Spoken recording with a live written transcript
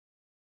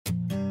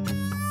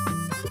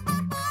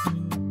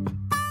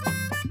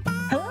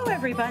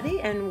everybody,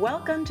 and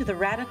welcome to the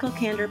Radical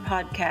Candor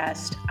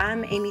podcast.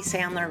 I'm Amy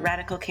Sandler,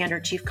 Radical Candor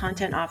Chief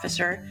Content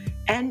Officer,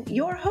 and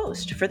your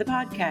host for the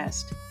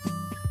podcast.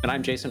 And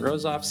I'm Jason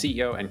Rosoff,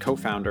 CEO and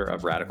co-founder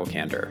of Radical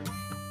Candor.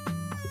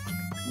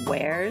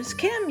 Where's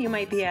Kim, you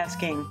might be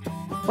asking?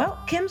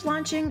 Well, Kim's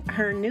launching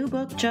her new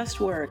book, Just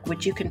Work,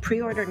 which you can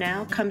pre-order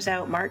now, comes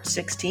out March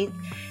 16th,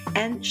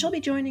 and she'll be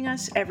joining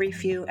us every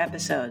few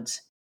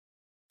episodes.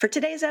 For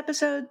today's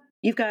episode,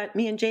 you've got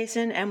me and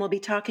Jason, and we'll be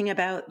talking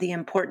about the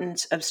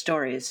importance of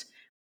stories.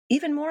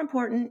 Even more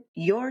important,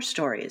 your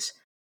stories.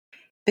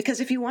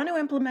 Because if you want to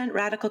implement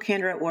Radical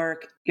Candor at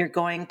work, you're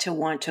going to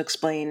want to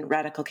explain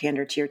Radical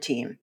Candor to your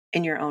team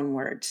in your own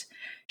words.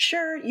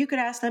 Sure, you could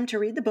ask them to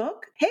read the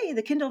book. Hey,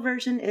 the Kindle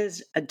version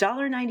is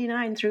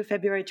 $1.99 through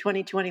February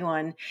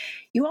 2021.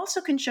 You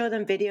also can show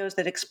them videos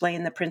that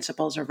explain the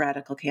principles of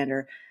Radical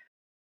Candor.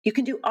 You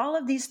can do all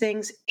of these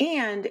things,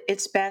 and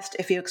it's best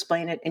if you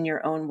explain it in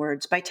your own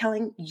words by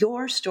telling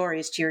your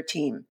stories to your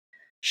team.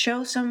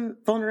 Show some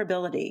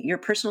vulnerability. Your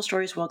personal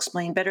stories will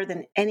explain better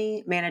than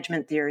any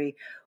management theory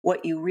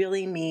what you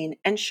really mean,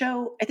 and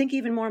show, I think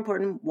even more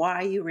important,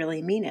 why you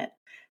really mean it.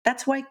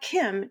 That's why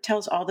Kim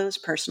tells all those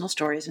personal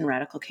stories in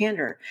Radical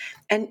Candor.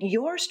 And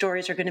your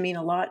stories are going to mean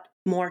a lot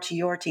more to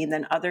your team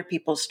than other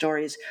people's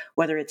stories,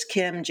 whether it's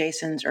Kim,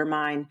 Jason's, or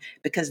mine,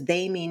 because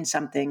they mean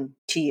something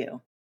to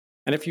you.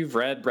 And if you've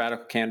read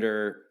Radical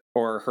Candor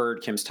or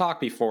heard Kim's talk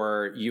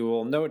before, you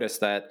will notice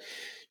that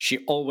she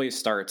always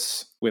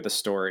starts with a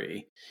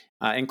story,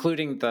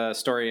 including the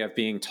story of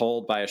being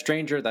told by a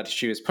stranger that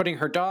she was putting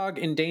her dog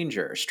in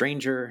danger.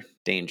 Stranger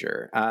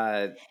danger.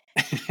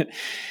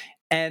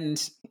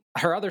 And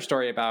her other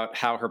story about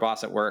how her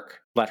boss at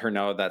work let her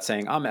know that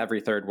saying every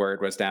third word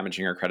was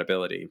damaging her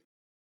credibility.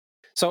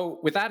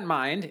 So with that in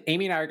mind,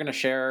 Amy and I are going to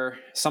share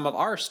some of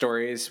our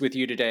stories with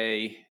you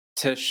today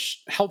to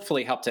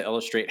hopefully help to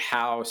illustrate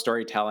how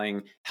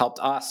storytelling helped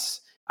us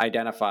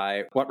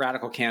identify what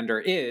Radical Candor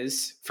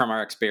is from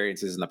our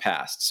experiences in the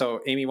past.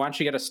 So Amy, why don't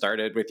you get us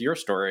started with your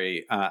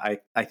story? I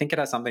think it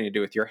has something to do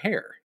with your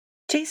hair.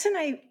 Jason,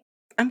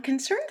 I'm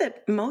concerned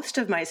that most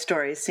of my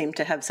stories seem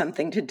to have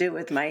something to do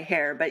with my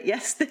hair. But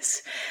yes,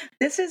 this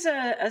is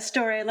a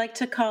story. I like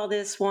to call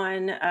this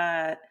one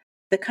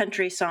the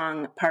country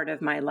song part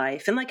of my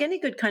life. And like any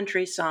good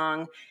country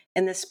song,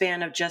 in the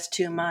span of just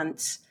 2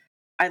 months,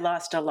 I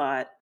lost a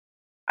lot.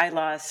 I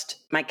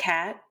lost my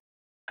cat.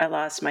 I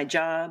lost my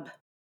job.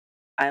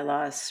 I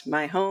lost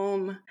my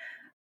home.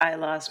 I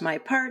lost my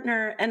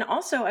partner. And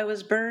also I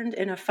was burned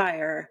in a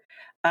fire.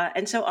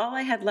 And so all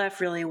I had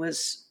left really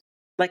was,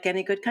 like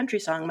any good country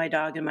song, my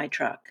dog and my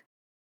truck.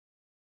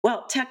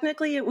 Well,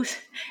 technically it was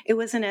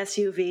an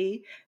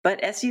SUV,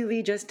 but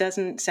SUV just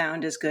doesn't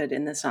sound as good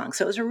in the song.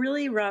 So it was a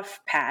really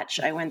rough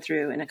patch I went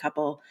through in a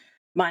couple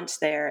months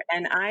there,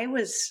 and I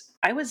was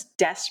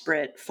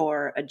desperate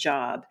for a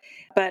job.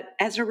 But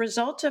as a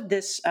result of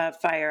this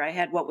fire, I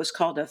had what was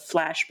called a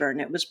flash burn.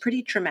 It was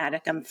pretty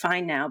traumatic. I'm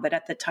fine now, but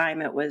at the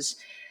time it was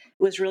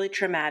really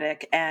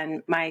traumatic,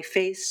 and my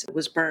face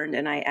was burned,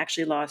 and I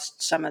actually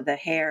lost some of the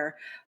hair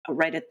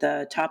right at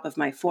the top of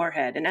my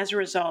forehead. And as a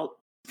result,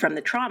 from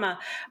the trauma,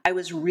 I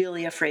was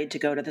really afraid to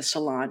go to the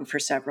salon for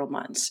several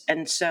months.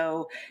 And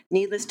so,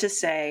 needless to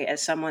say,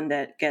 as someone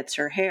that gets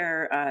her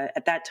hair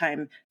at that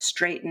time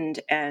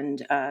straightened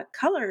and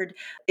colored,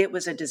 it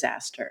was a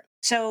disaster.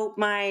 So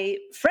my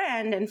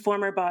friend and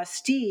former boss,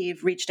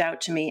 Steve, reached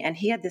out to me, and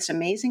he had this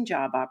amazing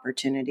job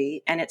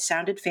opportunity, and it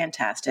sounded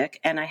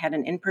fantastic. And I had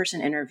an in-person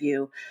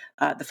interview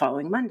the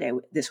following Monday.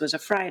 This was a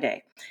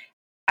Friday.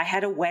 I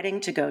had a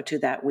wedding to go to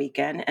that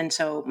weekend. And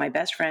so my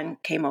best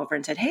friend came over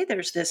and said, hey,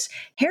 there's this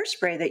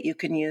hairspray that you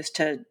can use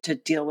to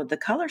deal with the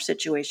color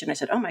situation. I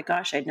said, oh my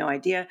gosh, I had no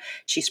idea.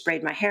 She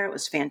sprayed my hair. It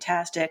was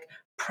fantastic.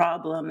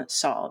 Problem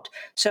solved.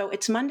 So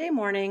it's Monday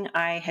morning.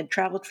 I had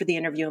traveled for the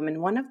interview. I'm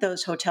in one of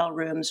those hotel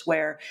rooms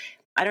where,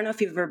 I don't know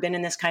if you've ever been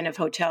in this kind of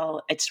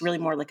hotel. It's really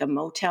more like a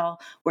motel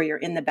where you're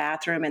in the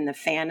bathroom and the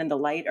fan and the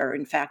light are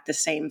in fact the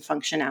same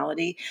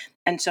functionality.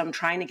 And so I'm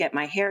trying to get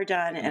my hair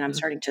done and I'm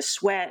starting to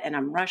sweat and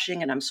I'm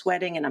rushing and I'm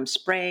sweating and I'm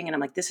spraying and I'm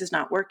like, this is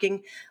not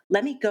working.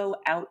 Let me go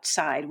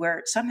outside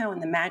where somehow in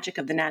the magic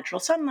of the natural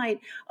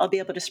sunlight, I'll be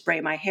able to spray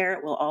my hair.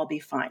 It will all be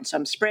fine. So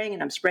I'm spraying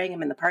and I'm spraying.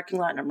 I'm in the parking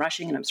lot and I'm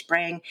rushing and I'm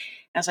spraying. And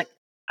I was like,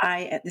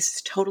 this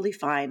is totally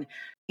fine.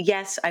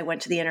 Yes, I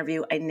went to the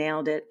interview. I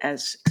nailed it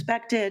as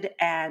expected.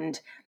 And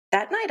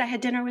that night I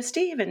had dinner with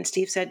Steve, and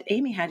Steve said,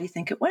 Amy, how do you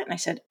think it went? And I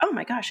said, oh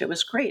my gosh, it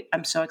was great.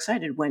 I'm so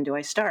excited. When do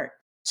I start?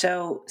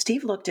 So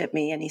Steve looked at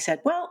me and he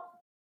said, well,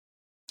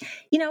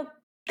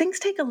 things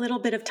take a little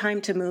bit of time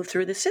to move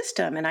through the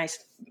system. And I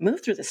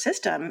moved through the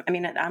system. I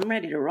mean, I'm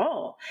ready to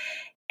roll.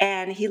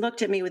 And he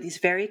looked at me with these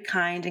very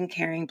kind and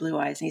caring blue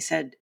eyes. And he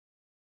said,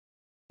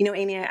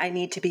 Amy, I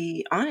need to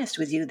be honest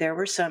with you. There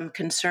were some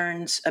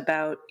concerns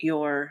about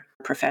your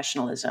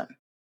professionalism.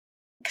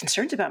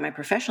 Concerns about my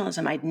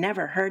professionalism? I'd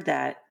never heard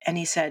that. And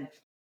he said,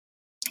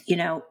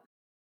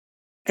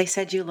 they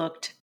said you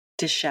looked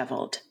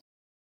disheveled.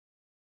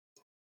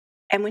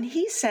 And when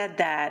he said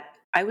that,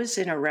 I was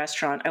in a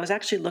restaurant. I was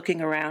actually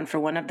looking around for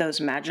one of those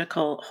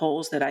magical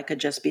holes that I could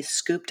just be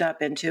scooped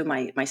up into.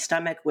 My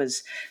stomach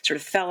was sort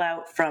of fell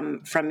out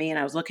from me, and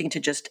I was looking to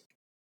just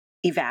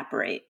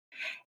evaporate.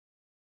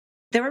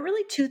 There were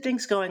really two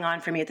things going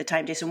on for me at the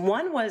time, Jason.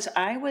 One was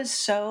I was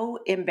so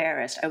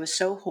embarrassed. I was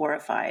so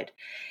horrified.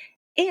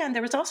 And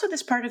there was also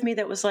this part of me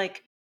that was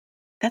like,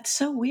 that's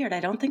so weird. I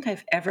don't think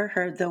I've ever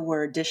heard the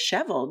word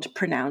disheveled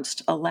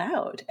pronounced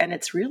aloud. And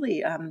it's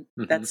really, Hmm.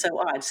 that's so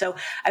odd. So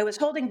I was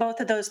holding both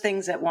of those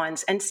things at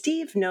once. And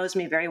Steve knows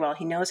me very well.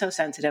 He knows how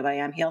sensitive I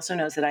am. He also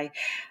knows that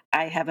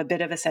I have a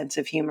bit of a sense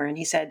of humor. And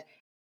he said,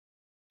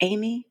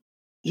 Amy,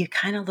 you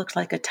kind of looked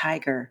like a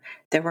tiger.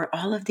 There were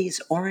all of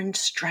these orange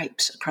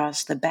stripes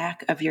across the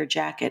back of your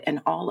jacket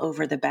and all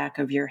over the back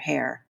of your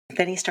hair.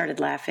 Then he started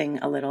laughing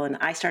a little, and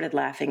I started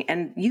laughing.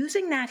 And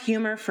using that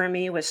humor for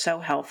me was so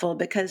helpful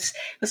because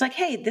it was like,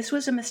 hey, this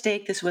was a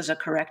mistake. This was a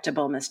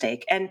correctable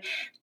mistake. And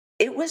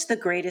it was the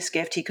greatest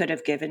gift he could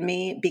have given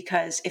me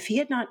because if he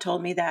had not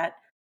told me that,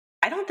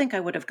 I don't think I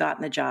would have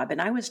gotten the job.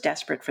 And I was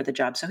desperate for the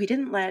job. So he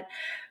didn't let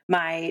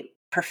my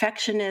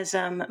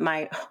perfectionism,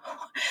 my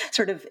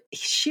sort of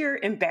sheer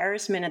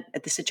embarrassment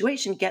at the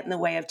situation get in the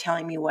way of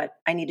telling me what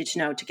I needed to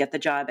know to get the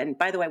job. And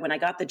by the way, when I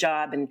got the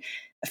job and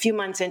a few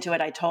months into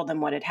it, I told them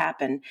what had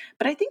happened.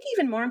 But I think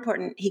even more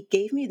important, he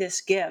gave me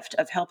this gift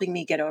of helping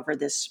me get over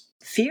this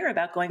fear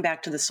about going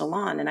back to the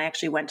salon. And I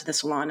actually went to the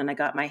salon and I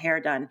got my hair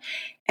done.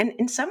 And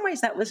in some ways,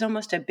 that was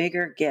almost a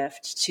bigger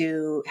gift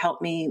to help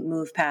me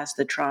move past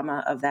the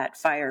trauma of that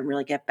fire and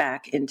really get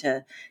back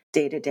into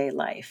day to day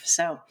life.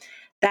 So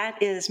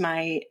that is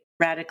my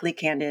radically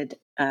candid,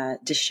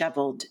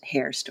 disheveled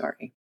hair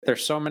story.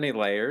 There's so many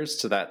layers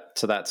to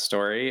that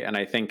story, and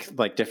I think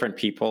like different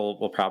people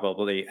will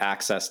probably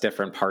access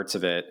different parts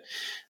of it.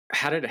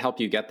 How did it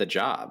help you get the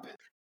job?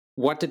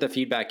 What did the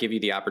feedback give you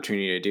the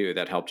opportunity to do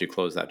that helped you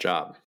close that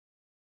job?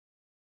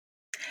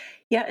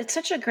 Yeah, it's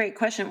such a great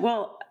question.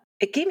 Well,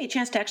 it gave me a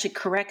chance to actually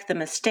correct the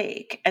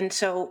mistake. And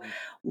so, Mhm.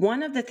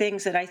 one of the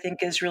things that I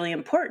think is really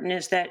important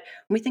is that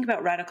when we think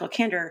about radical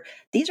candor,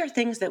 these are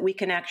things that we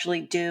can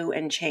actually do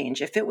and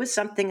change. If it was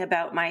something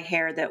about my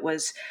hair that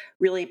was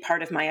really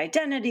part of my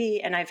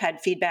identity, and I've had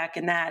feedback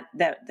in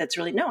that's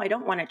really no, I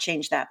don't want to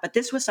change that. But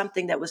this was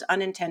something that was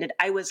unintended.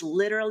 I was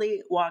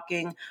literally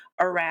walking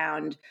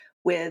around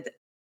with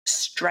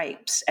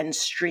stripes and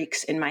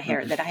streaks in my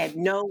hair that I had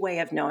no way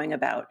of knowing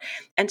about.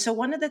 And so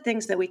one of the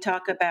things that we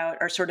talk about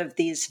are sort of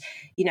these,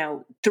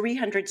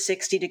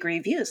 360-degree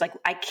views. Like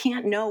I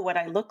can't know what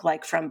I look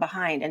like from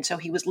behind. And so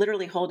he was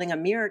literally holding a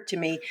mirror to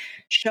me,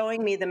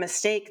 showing me the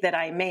mistake that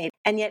I made.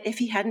 And yet if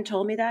he hadn't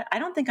told me that, I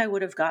don't think I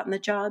would have gotten the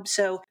job.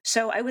 So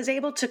I was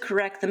able to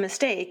correct the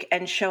mistake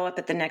and show up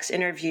at the next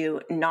interview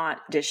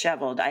not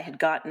disheveled. I had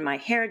gotten my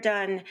hair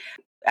done.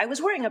 I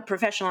was wearing a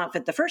professional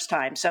outfit the first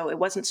time, so it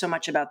wasn't so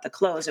much about the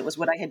clothes. It was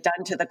what I had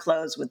done to the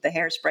clothes with the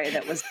hairspray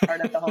that was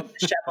part of the whole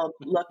disheveled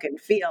look and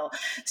feel.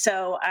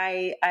 So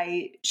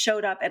I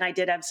showed up, and I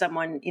did have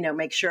someone,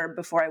 make sure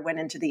before I went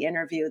into the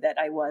interview that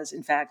I was,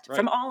 in fact,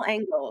 from Right. all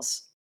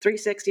angles,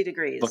 360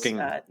 degrees, Looking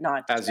not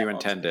as you disheveled.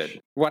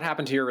 intended. What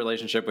happened to your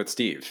relationship with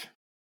Steve?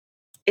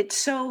 It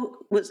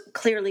so was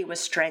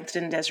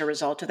strengthened as a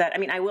result of that. I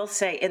mean, I will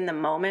say, in the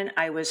moment,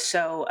 I was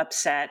so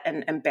upset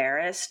and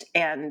embarrassed,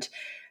 and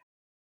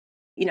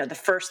the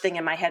first thing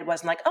in my head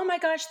wasn't like, oh my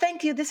gosh,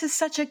 thank you. This is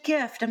such a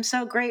gift. I'm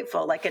so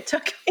grateful. Like it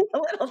took me a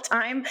little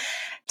time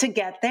to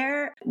get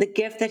there. The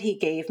gift that he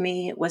gave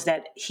me was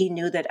that he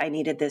knew that I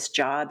needed this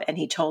job and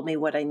he told me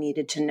what I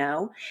needed to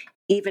know,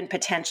 even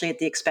potentially at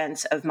the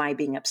expense of my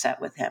being upset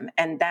with him.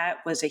 And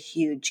that was a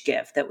huge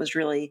gift that was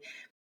really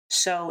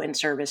so in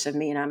service of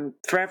me. And I'm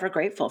forever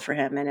grateful for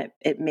him. And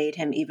it made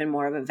him even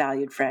more of a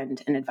valued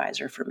friend and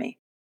advisor for me.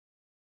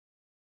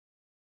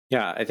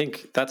 Yeah, I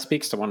think that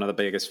speaks to one of the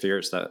biggest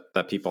fears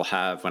that people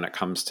have when it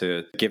comes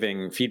to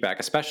giving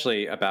feedback,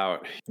 especially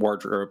about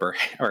wardrobe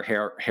or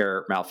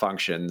hair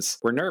malfunctions.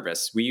 We're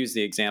nervous. We use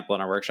the example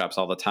in our workshops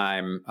all the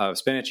time of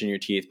spinach in your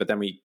teeth, but then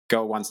we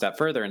go one step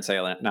further and say,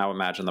 now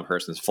imagine the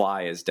person's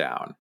fly is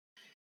down.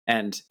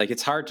 And like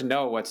it's hard to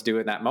know what to do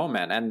in that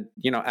moment. And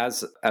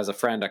as a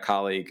friend, a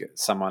colleague,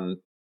 someone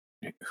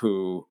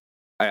who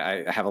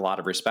I have a lot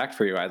of respect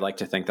for you. I'd like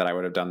to think that I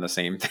would have done the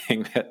same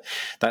thing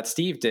that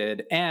Steve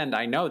did. And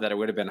I know that it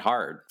would have been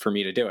hard for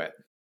me to do it.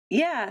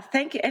 Yeah,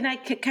 thank you. And I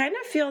could kind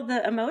of feel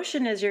the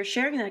emotion as you're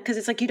sharing that because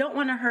it's like you don't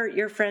want to hurt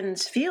your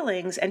friend's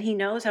feelings. And he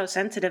knows how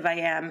sensitive I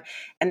am,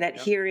 and that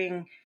Yep.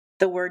 hearing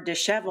the word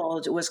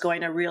disheveled was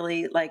going to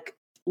really, like,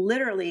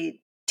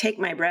 literally take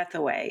my breath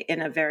away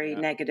in a very Yeah.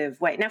 negative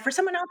way. Now, for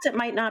someone else, it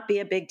might not be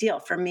a big deal.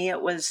 For me,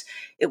 it was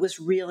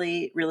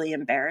really, really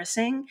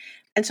embarrassing.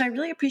 And so I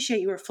really appreciate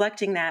you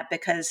reflecting that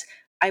because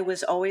I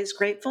was always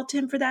grateful to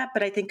him for that.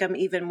 But I think I'm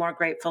even more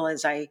grateful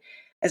as I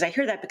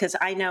hear that because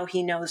I know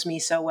he knows me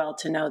so well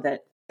to know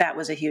that that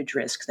was a huge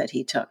risk that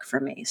he took for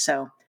me.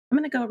 So I'm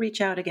going to go reach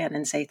out again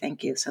and say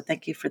thank you. So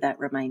thank you for that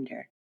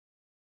reminder.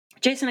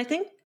 Jason, I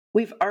think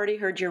we've already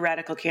heard your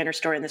radical candor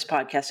story in this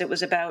podcast.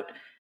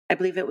 I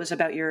believe it was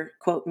about your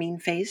quote, mean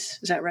face.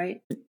 Is that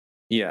right?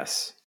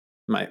 Yes.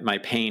 my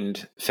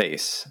pained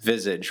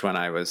visage when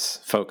I was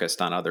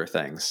focused on other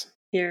things.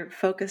 Your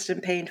focused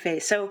and pained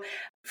face. So,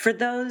 for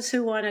those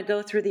who want to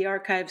go through the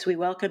archives, we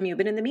welcome you.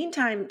 But in the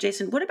meantime,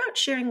 Jason, what about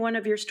sharing one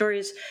of your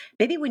stories,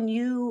 maybe when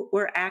you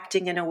were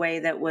acting in a way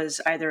that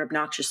was either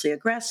obnoxiously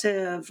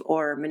aggressive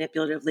or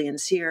manipulatively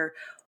sincere,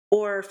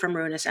 or from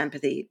ruinous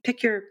empathy?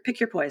 Pick your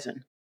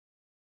poison.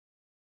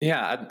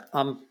 Yeah,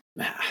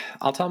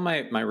 I'll tell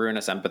my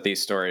ruinous empathy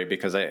story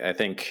because I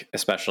think,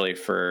 especially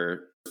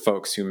for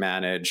folks who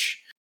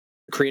manage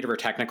creative or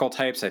technical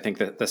types, I think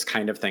that this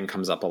kind of thing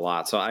comes up a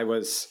lot. So I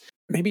was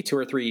maybe 2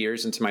 or 3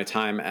 years into my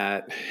time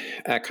at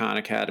Khan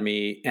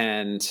Academy,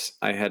 and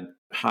I had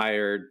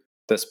hired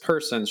this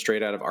person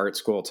straight out of art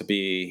school to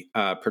be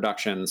a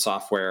production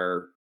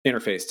software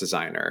interface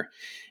designer,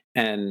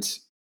 and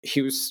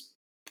he was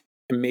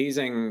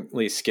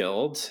amazingly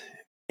skilled,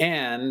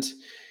 and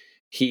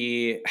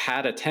he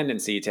had a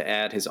tendency to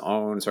add his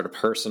own sort of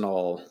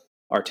personal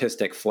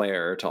artistic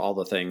flair to all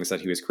the things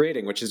that he was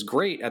creating, which is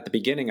great at the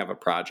beginning of a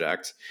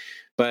project,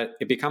 but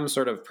it becomes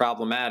sort of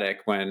problematic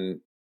when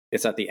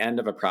it's at the end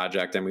of a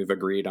project and we've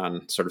agreed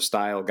on sort of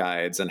style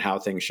guides and how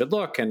things should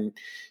look, and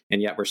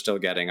yet we're still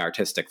getting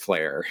artistic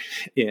flair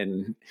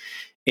in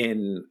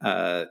in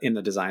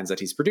the designs that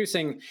he's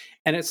producing.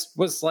 And it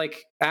was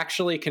like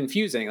actually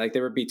confusing. Like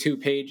there would be two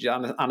page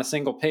on a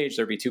single page,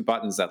 there'd be two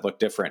buttons that look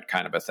different,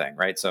 kind of a thing,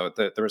 right? So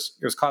it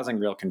was causing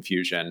real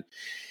confusion.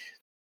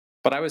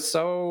 But I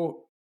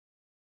so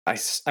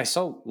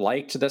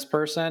liked this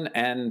person,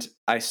 and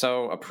I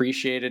so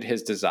appreciated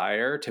his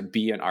desire to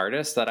be an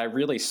artist, that I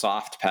really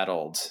soft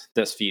pedaled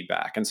this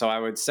feedback. And so I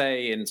would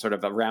say in sort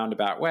of a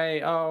roundabout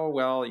way, oh,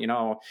 well,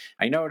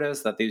 I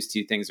noticed that these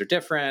two things are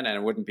different, and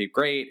it wouldn't be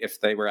great if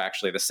they were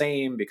actually the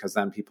same, because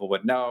then people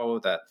would know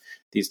that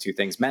these two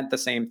things meant the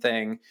same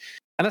thing.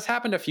 And this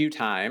happened a few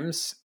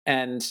times.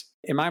 And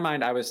in my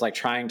mind, I was like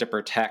trying to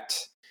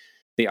protect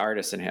the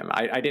artist in him.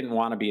 I didn't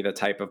want to be the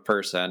type of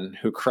person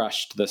who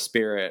crushed the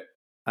spirit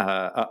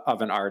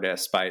of an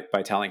artist by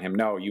telling him,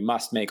 no, you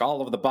must make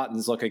all of the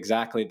buttons look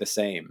exactly the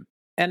same.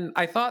 And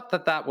I thought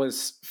that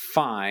was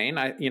fine.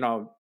 I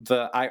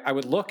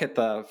would look at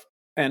the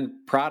end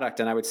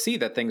product and I would see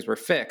that things were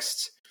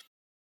fixed.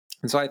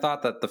 And so I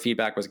thought that the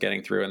feedback was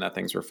getting through and that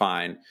things were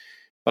fine.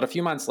 But a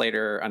few months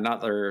later,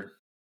 another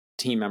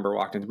team member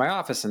walked into my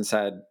office and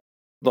said,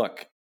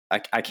 look,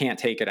 I can't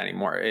take it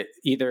anymore.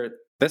 Either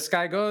this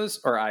guy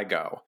goes or I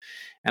go.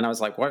 And I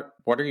was like, what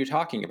are you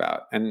talking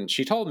about? And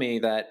she told me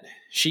that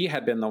she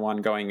had been the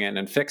one going in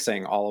and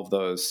fixing all of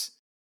those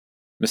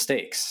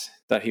mistakes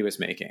that he was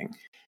making.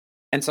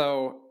 And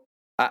so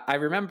I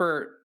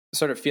remember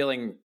sort of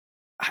feeling,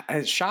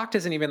 shocked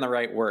isn't even the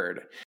right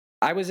word.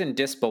 I was in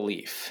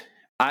disbelief.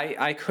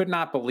 I could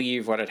not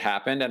believe what had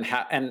happened.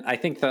 And I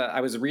think that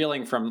I was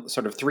reeling from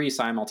sort of three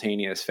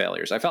simultaneous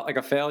failures. I felt like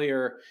a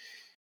failure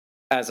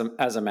as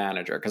a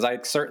manager, because I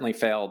certainly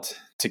failed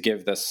to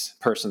give this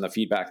person the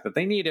feedback that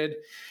they needed.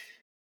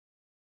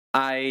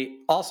 I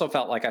also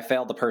felt like I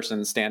failed the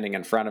person standing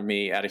in front of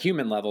me at a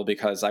human level,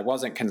 because I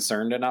wasn't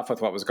concerned enough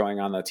with what was going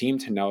on in the team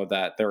to know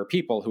that there were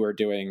people who are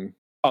doing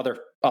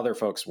other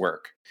folks'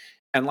 work.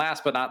 And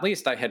last but not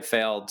least, I had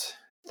failed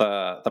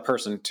the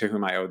person to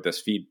whom I owed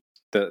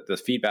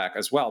the feedback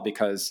as well,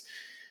 because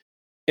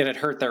it had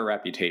hurt their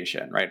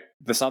reputation, right?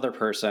 This other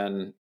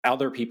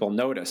people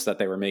noticed that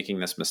they were making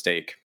this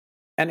mistake.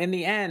 And in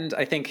the end,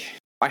 I think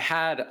I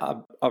had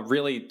a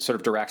really sort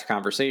of direct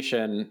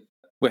conversation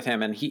with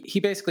him. And he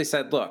basically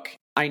said, look,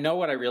 I know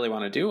what I really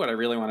want to do. What I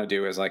really want to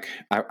do is like,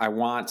 I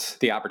want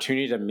the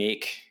opportunity to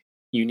make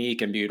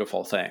unique and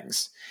beautiful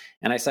things.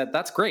 And I said,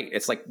 that's great.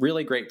 It's like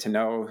really great to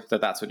know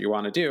that that's what you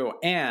want to do.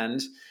 And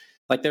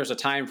like, there's a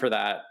time for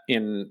that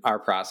in our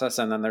process.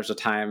 And then there's a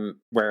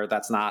time where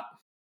that's not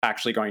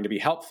actually going to be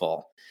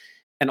helpful.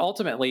 And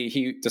ultimately,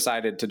 he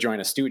decided to join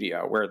a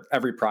studio where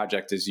every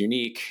project is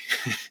unique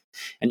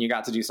and you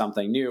got to do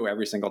something new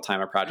every single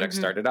time a project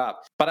started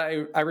up. But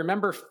I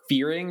remember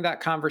fearing that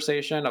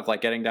conversation of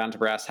like getting down to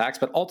brass tacks,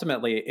 but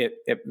ultimately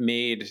it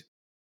made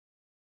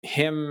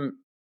him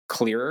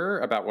clearer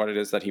about what it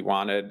is that he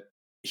wanted.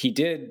 He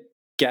did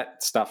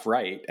get stuff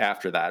right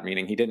after that,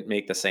 meaning he didn't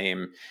make the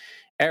same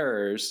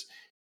errors.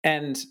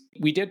 And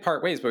we did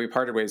part ways, but we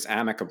parted ways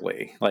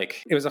amicably.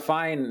 Like it was a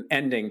fine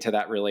ending to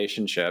that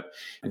relationship.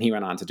 And he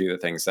went on to do the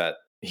things that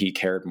he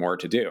cared more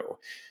to do.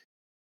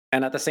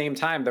 And at the same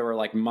time, there were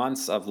like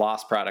months of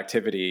lost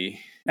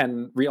productivity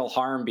and real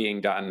harm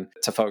being done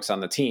to folks on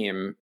the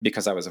team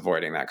because I was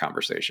avoiding that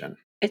conversation.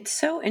 It's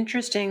so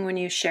interesting when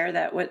you share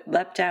that. What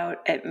leapt out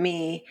at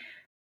me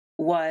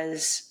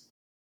was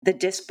the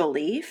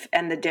disbelief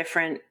and the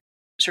different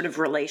sort of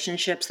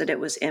relationships that it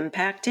was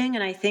impacting.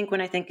 And I think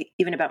when I think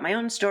even about my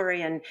own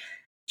story and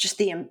just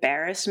the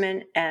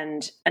embarrassment,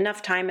 and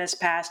enough time has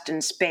passed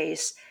in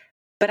space,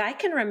 but I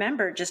can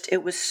remember just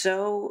it was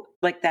so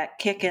like that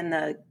kick in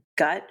the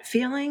gut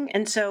feeling.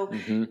 And so,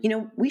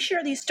 Mm-hmm. we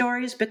share these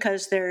stories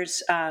because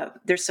there's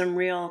some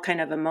real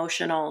kind of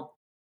emotional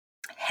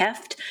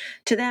heft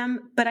to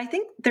them. But I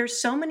think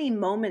there's so many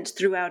moments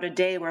throughout a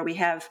day where we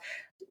have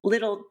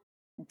little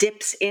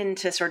dips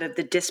into sort of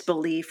the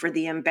disbelief or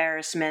the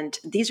embarrassment.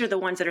 These are the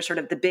ones that are sort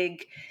of the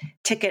big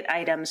ticket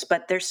items,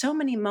 but there's so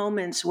many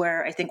moments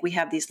where I think we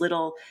have these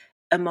little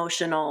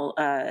emotional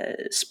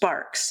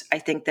sparks, I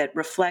think, that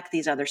reflect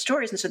these other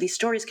stories. And so these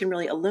stories can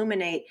really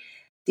illuminate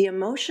the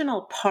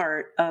emotional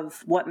part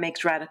of what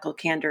makes radical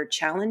candor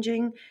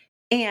challenging.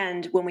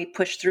 And when we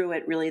push through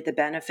it, really the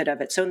benefit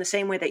of it. So, in the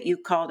same way that you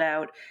called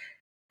out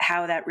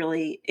how that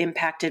really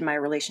impacted my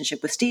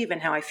relationship with Steve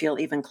and how I feel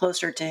even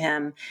closer to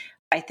him,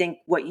 I think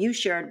what you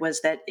shared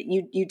was that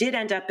you did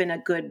end up in a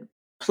good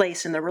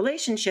place in the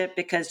relationship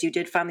because you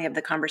did finally have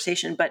the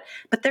conversation, but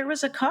there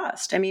was a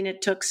cost. I mean,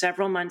 it took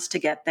several months to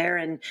get there,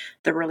 and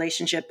the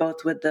relationship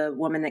both with the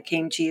woman that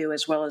came to you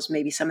as well as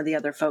maybe some of the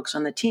other folks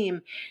on the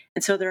team.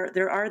 And so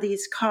there are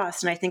these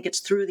costs, and I think it's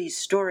through these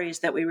stories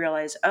that we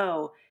realize,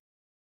 oh,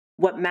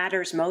 what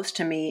matters most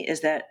to me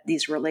is that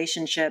these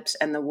relationships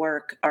and the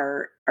work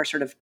are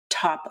sort of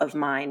top of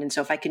mind. And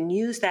so if I can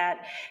use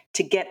that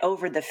to get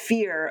over the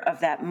fear of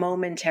that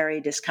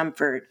momentary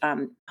discomfort,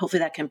 hopefully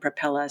that can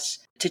propel us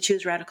to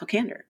choose radical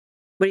candor.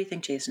 What do you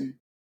think, Jason?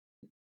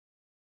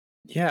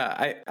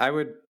 Yeah, I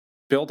would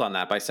build on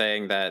that by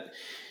saying that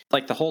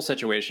like the whole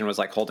situation was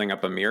like holding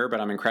up a mirror,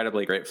 but I'm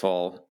incredibly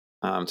grateful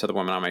to the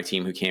woman on my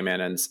team who came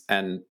in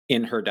and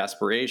in her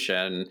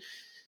desperation,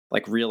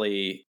 like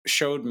really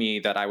showed me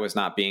that I was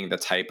not being the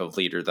type of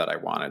leader that I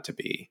wanted to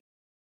be.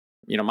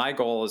 You know, my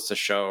goal is to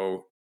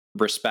show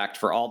respect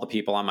for all the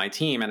people on my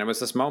team. And it was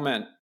this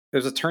moment, it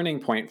was a turning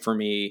point for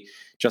me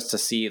just to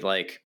see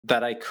like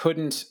that I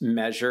couldn't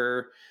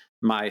measure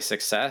my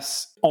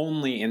success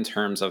only in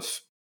terms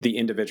of the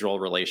individual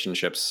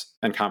relationships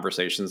and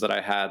conversations that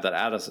I had, that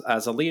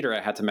as a leader,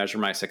 I had to measure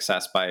my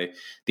success by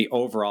the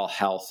overall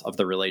health of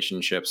the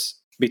relationships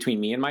between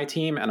me and my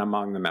team and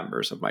among the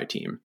members of my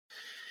team.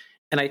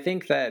 And I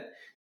think that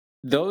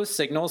those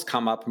signals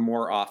come up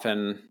more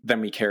often than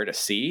we care to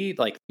see.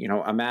 Like, you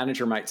know, a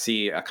manager might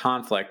see a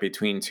conflict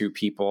between two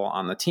people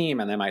on the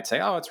team and they might say,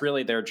 oh, it's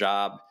really their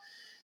job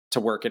to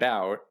work it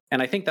out.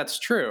 And I think that's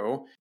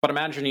true. But a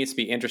manager needs to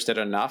be interested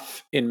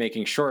enough in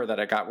making sure that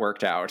it got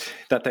worked out,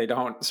 that they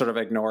don't sort of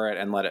ignore it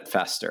and let it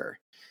fester,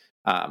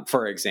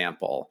 for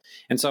example.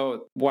 And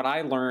so, what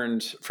I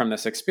learned from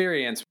this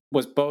experience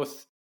was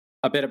both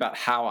a bit about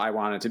how I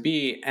wanted to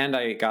be, and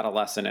I got a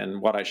lesson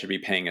in what I should be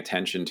paying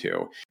attention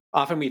to.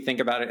 Often we think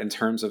about it in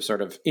terms of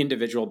sort of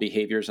individual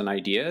behaviors and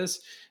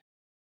ideas.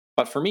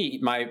 But for me,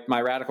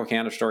 my radical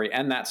candor story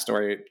and that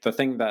story, the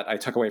thing that I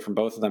took away from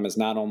both of them is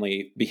not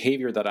only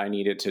behavior that I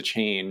needed to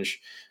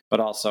change, but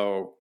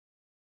also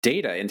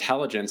data,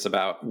 intelligence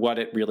about what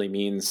it really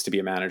means to be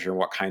a manager and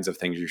what kinds of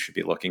things you should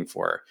be looking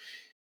for.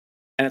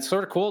 And it's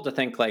sort of cool to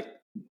think like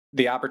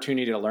the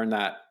opportunity to learn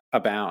that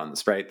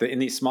abounds, right? In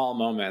these small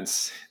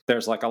moments,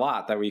 there's like a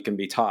lot that we can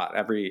be taught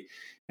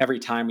every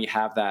time we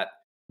have that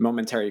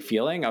momentary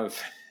feeling of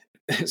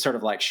sort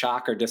of like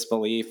shock or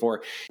disbelief.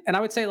 Or and I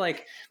would say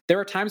like there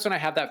are times when I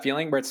have that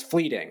feeling where it's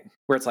fleeting,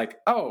 where it's like,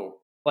 oh,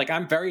 like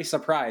I'm very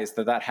surprised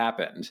that that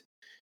happened.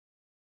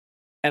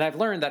 And I've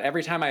learned that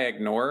every time I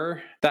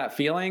ignore that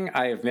feeling,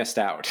 I have missed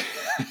out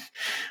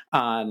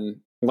on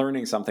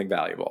learning something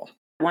valuable.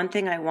 One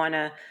thing I want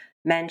to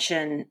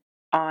mention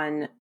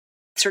on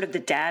sort of the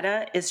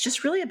data is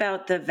just really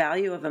about the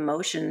value of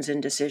emotions in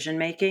decision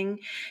making.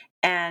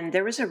 And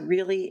there was a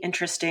really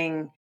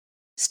interesting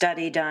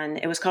study done.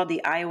 It was called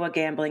the Iowa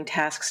Gambling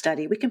Task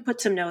Study. We can put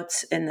some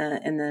notes in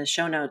the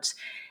show notes.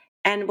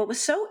 And what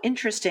was so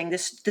interesting,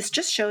 this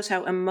just shows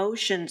how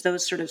emotions,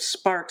 those sort of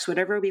sparks,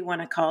 whatever we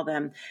want to call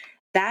them,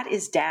 that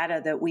is data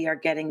that we are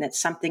getting that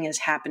something is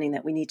happening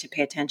that we need to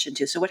pay attention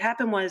to. So what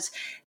happened was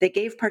they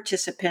gave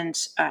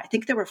participants, I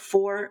think there were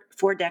four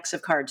decks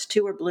of cards.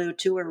 Two were blue,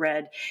 two were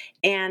red,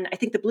 and I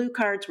think the blue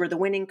cards were the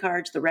winning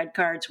cards, the red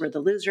cards were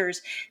the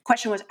losers.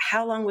 Question was,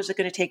 how long was it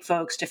going to take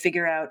folks to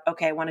figure out,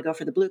 okay, I want to go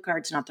for the blue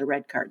cards, not the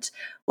red cards?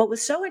 What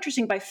was so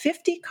interesting, by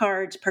 50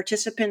 cards,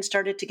 participants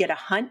started to get a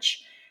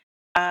hunch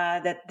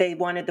that they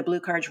wanted the blue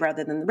cards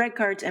rather than the red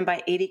cards. And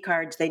by 80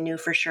 cards, they knew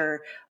for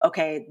sure,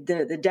 okay,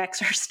 the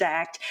decks are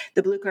stacked.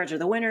 The blue cards are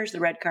the winners,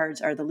 the red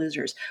cards are the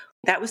losers.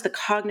 That was the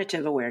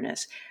cognitive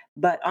awareness.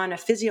 But on a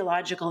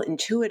physiological,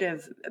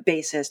 intuitive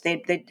basis,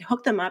 they'd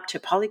hook them up to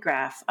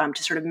polygraph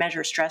to sort of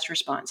measure stress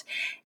response.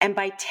 And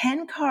by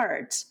 10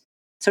 cards,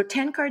 so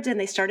 10 cards in,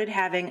 they started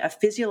having a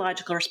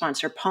physiological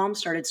response. Their palms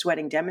started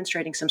sweating,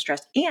 demonstrating some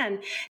stress, and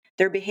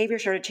their behavior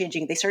started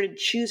changing. They started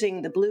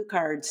choosing the blue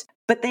cards,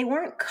 but they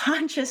weren't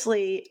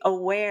consciously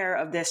aware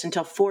of this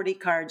until 40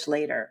 cards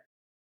later.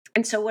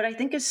 And so what I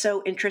think is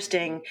so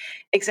interesting,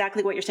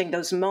 exactly what you're saying,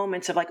 those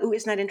moments of like, oh,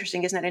 isn't that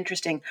interesting? Isn't that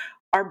interesting?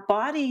 Our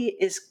body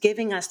is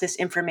giving us this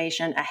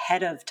information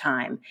ahead of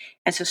time.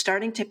 And so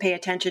starting to pay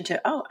attention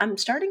to, oh, I'm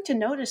starting to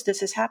notice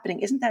this is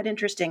happening. Isn't that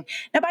interesting?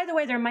 Now, by the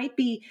way, there might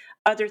be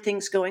other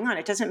things going on.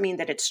 It doesn't mean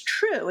that it's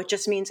true. It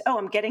just means, oh,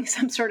 I'm getting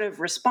some sort of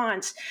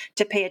response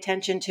to pay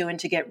attention to and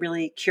to get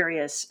really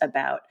curious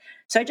about.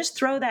 So I just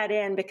throw that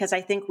in because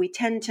I think we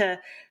tend to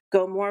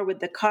go more with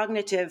the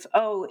cognitive,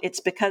 oh, it's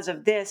because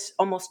of this,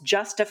 almost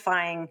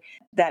justifying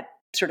that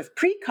sort of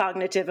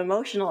precognitive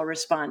emotional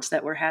response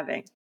that we're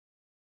having.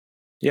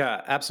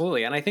 Yeah,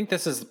 absolutely. And I think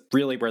this is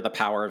really where the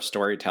power of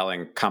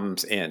storytelling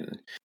comes in.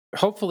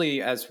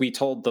 Hopefully, as we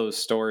told those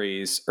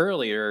stories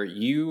earlier,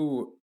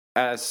 you,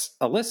 as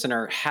a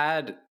listener,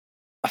 had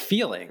a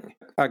feeling,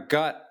 a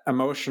gut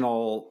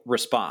emotional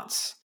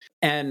response.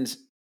 And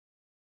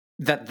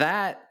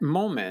that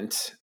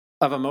moment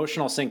of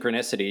emotional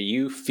synchronicity,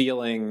 you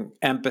feeling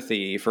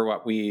empathy for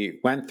what we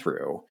went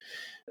through,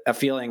 a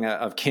feeling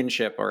of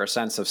kinship or a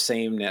sense of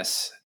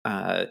sameness,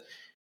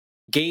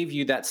 gave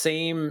you that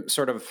same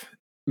sort of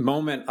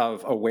moment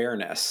of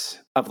awareness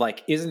of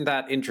like, isn't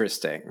that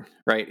interesting,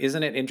 right?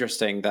 Isn't it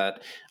interesting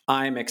that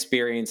I'm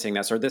experiencing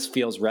this, or this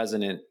feels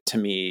resonant to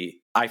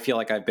me? I feel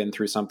like I've been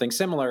through something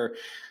similar.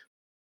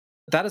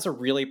 That is a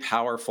really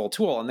powerful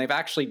tool. And they've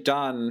actually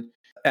done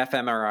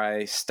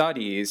fMRI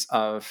studies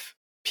of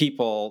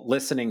people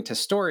listening to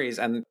stories.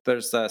 And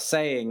there's a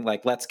saying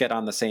like, let's get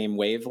on the same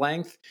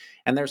wavelength.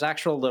 And there's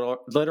actual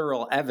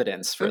literal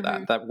evidence for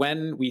Hmm. that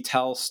when we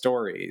tell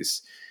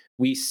stories,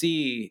 we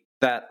see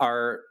that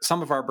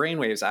some of our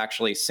brainwaves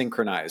actually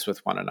synchronize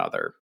with one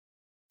another.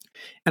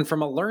 And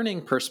from a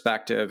learning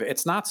perspective,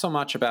 it's not so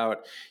much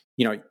about,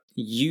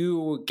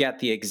 you get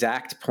the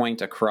exact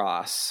point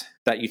across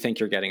that you think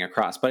you're getting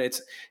across, but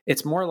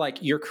it's more like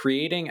you're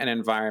creating an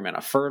environment,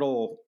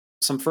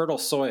 some fertile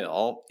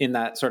soil in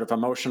that sort of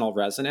emotional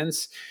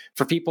resonance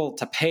for people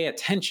to pay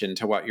attention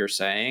to what you're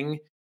saying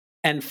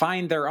and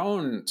find their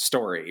own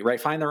story, right?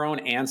 Find their own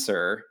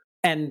answer.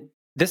 And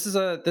this is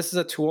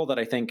a tool that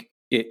I think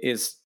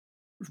is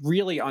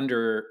really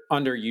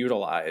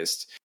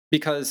underutilized,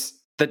 because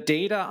the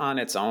data on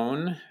its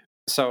own.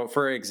 So,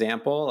 for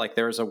example, like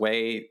there's a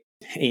way,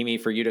 Amy,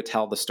 for you to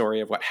tell the story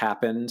of what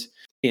happened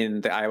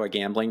in the Iowa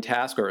gambling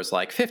task, where it was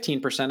like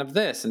 15% of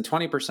this and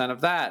 20%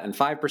 of that and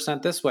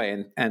 5% this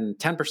way and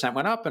 10%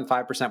 went up and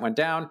 5% went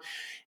down.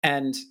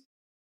 And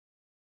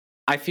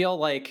I feel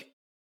like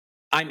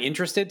I'm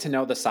interested to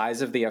know the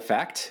size of the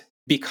effect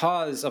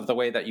because of the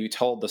way that you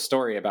told the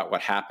story about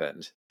what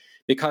happened.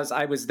 Because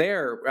I was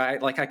there, I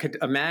could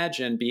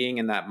imagine being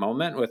in that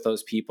moment with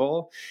those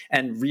people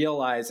and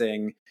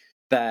realizing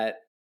that,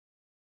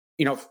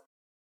 you know,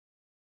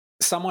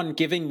 someone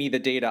giving me the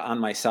data on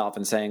myself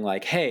and saying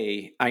like,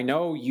 hey, I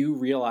know you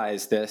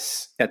realize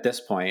this at this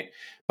point,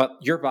 but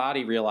your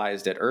body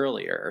realized it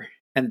earlier.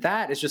 And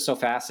that is just so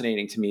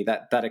fascinating to me,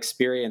 that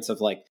experience of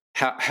like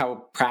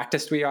how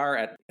practiced we are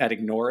at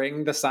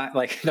ignoring the sign,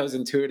 like those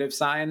intuitive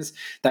signs,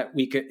 that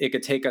it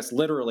could take us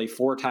literally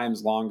 4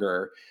 times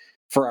longer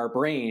for our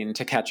brain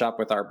to catch up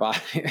with our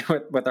body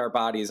with our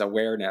body's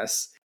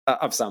awareness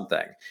of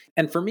something.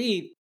 And for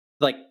me,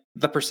 like,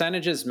 the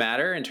percentages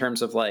matter in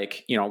terms of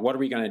like, what are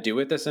we going to do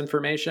with this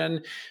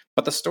information?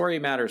 But the story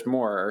matters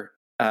more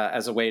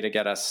as a way to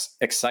get us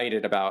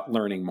excited about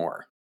learning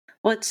more.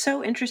 Well, it's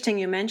so interesting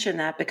you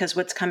mentioned that, because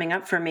what's coming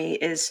up for me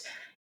is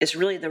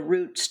really the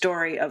root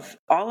story of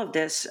all of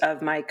this,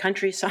 of my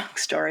country song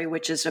story,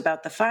 which is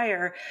about the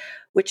fire,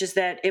 which is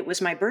that it was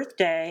my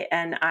birthday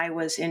and I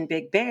was in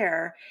Big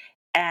Bear.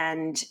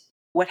 And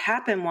what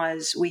happened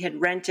was we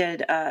had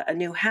rented a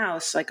new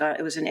house,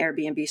 it was an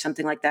Airbnb,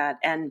 something like that.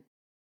 And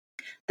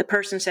the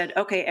person said,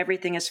 okay,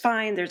 everything is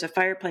fine. There's a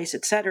fireplace,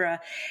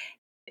 etc.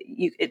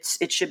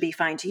 It should be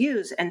fine to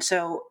use. And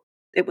so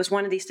it was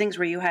one of these things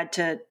where you had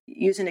to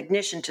use an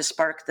ignition to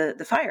spark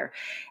the fire.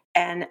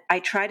 And I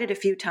tried it a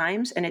few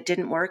times and it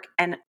didn't work.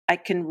 And I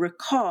can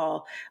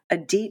recall a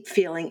deep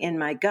feeling in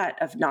my gut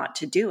of not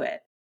to do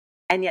it.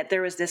 And yet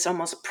there was this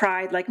almost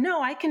pride, like,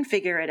 no, I can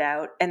figure it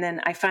out. And then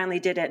I finally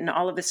did it. And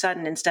all of a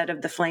sudden, instead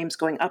of the flames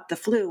going up the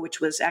flue, which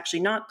was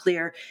actually not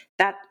clear,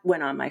 that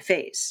went on my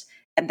face.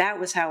 And that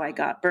was how I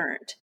got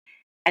burned.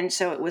 And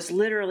so it was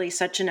literally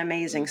such an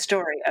amazing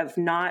story of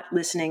not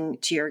listening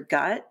to your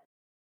gut,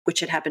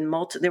 which had happened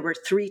there were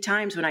 3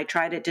 times when I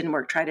tried it, didn't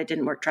work, tried it,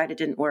 didn't work, tried it,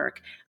 didn't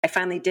work. I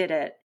finally did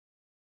it,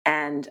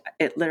 and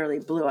it literally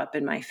blew up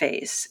in my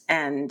face.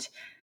 And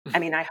I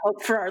mean, I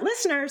hope for our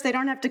listeners, they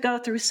don't have to go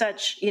through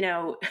such,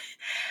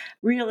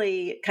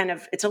 really kind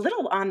of, it's a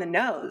little on the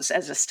nose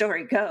as a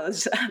story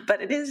goes, but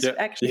it is Yeah.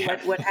 actually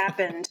Yeah. what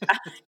happened.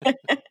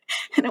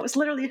 And it was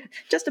literally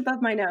just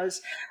above my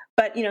nose.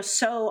 But,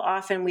 so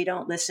often we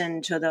don't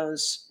listen to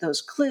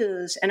those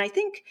clues. And I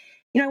think,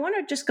 I want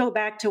to just go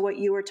back to what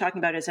you were talking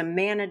about as a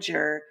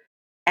manager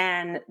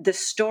and the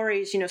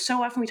stories.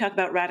 So often we talk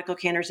about radical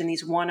candors in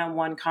these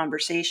one-on-one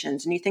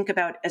conversations, and you think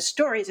about, as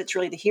stories, it's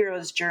really the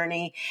hero's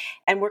journey,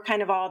 and we're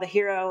kind of all the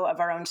hero of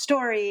our own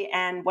story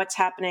and what's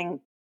happening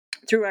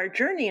through our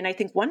journey. And I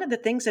think one of the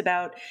things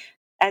about,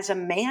 as a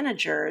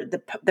manager,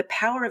 the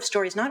power of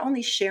story is not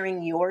only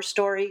sharing your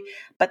story,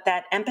 but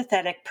that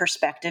empathetic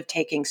perspective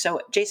taking.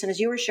 So, Jason, as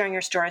you were sharing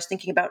your story, I was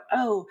thinking about,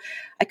 oh,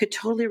 I could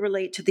totally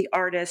relate to the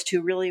artist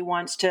who really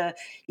wants to,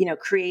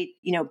 create,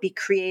 be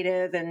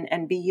creative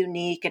and be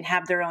unique and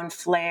have their own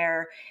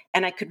flair.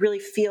 And I could really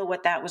feel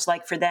what that was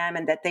like for them,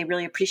 and that they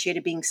really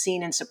appreciated being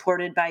seen and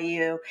supported by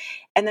you.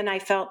 And then I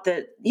felt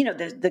that,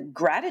 the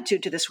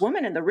gratitude to this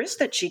woman and the risk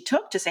that she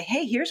took to say,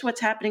 hey, here's what's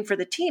happening for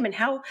the team, and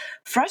how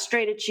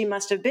frustrated she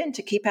must have been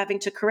to keep having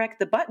to correct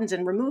the buttons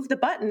and remove the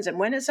buttons. And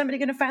when is somebody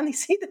going to finally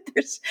see that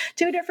there's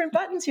two different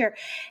buttons here?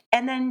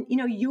 And then,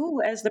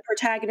 you as the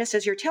protagonist,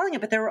 as you're telling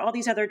it, but there were all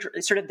these other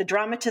sort of the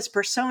dramatist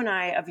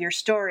personae of your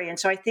story. And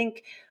so I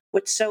think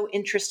what's so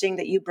interesting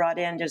that you brought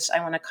in, just I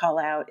want to call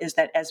out, is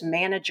that as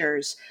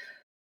managers,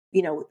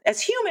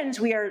 as humans,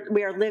 we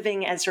are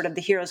living as sort of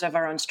the heroes of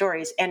our own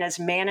stories, and as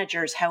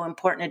managers, how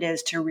important it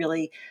is to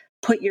really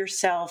put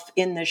yourself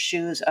in the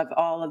shoes of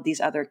all of these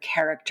other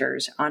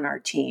characters on our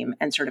team,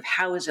 and sort of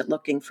how is it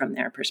looking from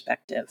their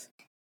perspective.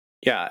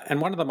 Yeah. And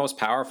one of the most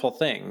powerful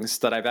things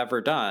that I've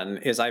ever done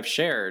is I've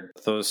shared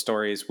those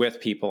stories with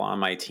people on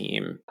my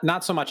team.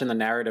 Not so much in the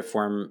narrative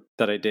form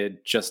that I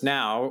did just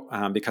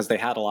now, because they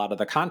had a lot of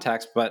the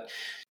context, but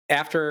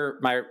after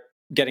my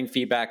getting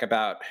feedback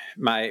about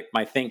my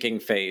thinking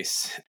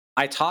face,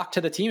 I talked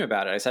to the team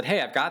about it. I said,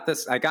 "Hey, I got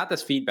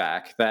this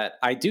feedback that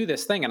I do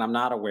this thing and I'm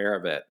not aware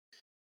of it.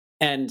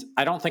 And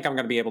I don't think I'm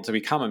going to be able to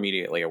become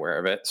immediately aware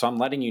of it. So I'm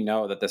letting you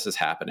know that this is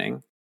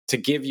happening to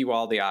give you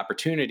all the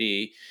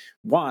opportunity,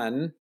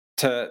 one,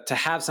 to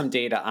have some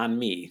data on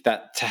me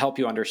that to help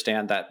you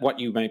understand that what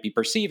you might be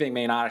perceiving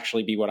may not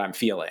actually be what I'm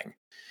feeling.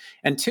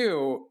 And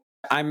two,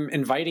 I'm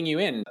inviting you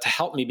in to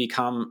help me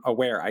become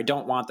aware. I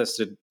don't want this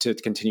to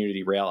continue to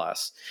derail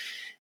us."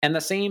 And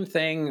the same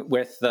thing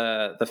with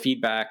the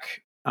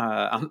feedback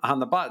on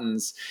the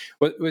buttons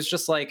was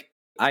just like,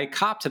 I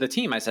copped to the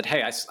team. I said,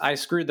 "Hey, I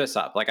screwed this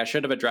up. Like, I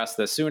should have addressed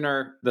this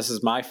sooner. This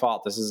is my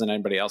fault. This isn't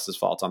anybody else's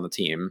fault on the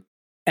team.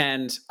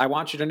 And I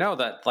want you to know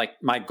that,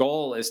 like, my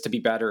goal is to be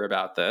better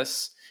about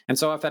this. And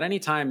so if at any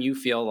time you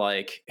feel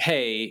like,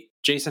 hey,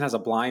 Jason has a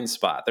blind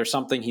spot, there's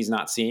something he's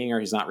not seeing or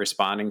he's not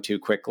responding to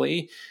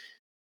quickly,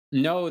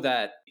 know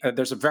that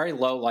there's a very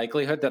low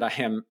likelihood that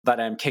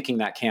I'm kicking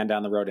that can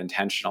down the road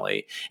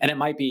intentionally, and it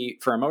might be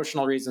for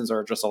emotional reasons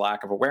or just a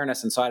lack of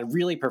awareness. And so I'd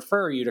really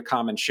prefer you to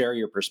come and share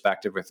your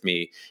perspective with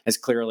me as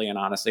clearly and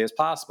honestly as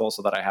possible,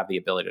 so that I have the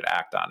ability to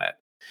act on it."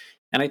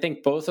 And I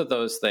think both of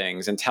those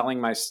things, and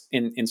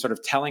in sort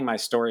of telling my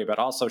story, but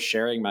also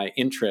sharing my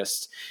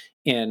interest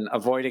in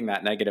avoiding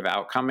that negative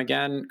outcome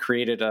again,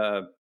 created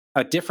a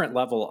different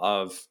level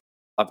of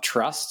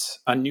trust,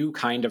 a new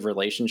kind of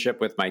relationship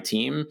with my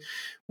team,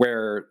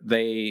 where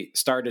they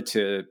started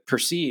to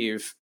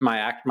perceive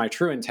my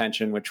true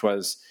intention, which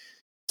was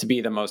to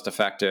be the most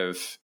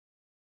effective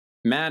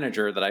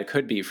manager that I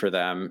could be for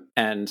them,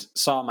 and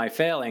saw my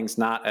failings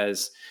not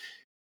as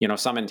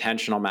some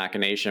intentional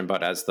machination,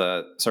 but as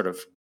the sort of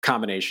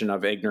combination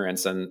of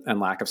ignorance and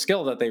lack of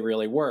skill that they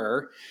really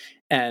were,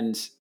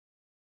 and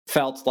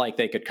felt like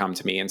they could come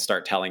to me and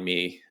start telling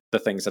me the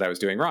things that I was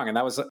doing wrong. And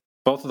that was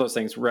both of those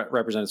things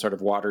represented sort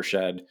of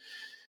watershed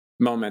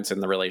moments in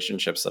the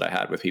relationships that I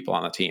had with people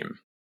on the team.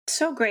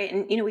 So great.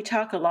 And, we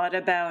talk a lot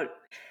about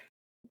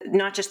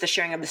not just the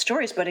sharing of the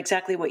stories, but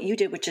exactly what you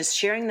did, which is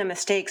sharing the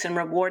mistakes and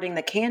rewarding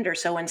the candor.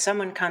 So when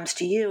someone comes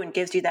to you and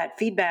gives you that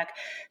feedback,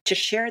 to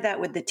share that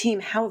with the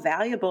team, how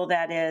valuable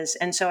that is.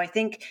 And so I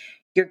think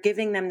you're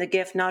giving them the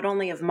gift not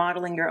only of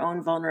modeling your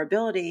own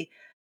vulnerability,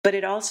 but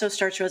it also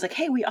starts to realize like,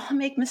 hey, we all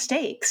make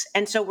mistakes.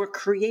 And so we're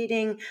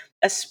creating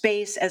a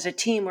space as a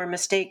team where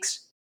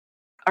mistakes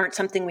aren't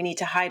something we need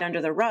to hide under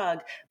the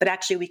rug, but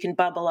actually we can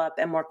bubble up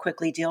and more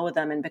quickly deal with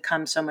them and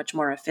become so much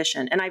more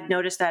efficient. And I've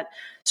noticed that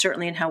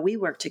certainly in how we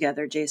work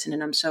together, Jason,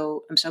 and I'm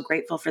so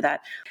grateful for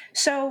that.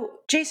 So,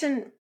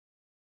 Jason,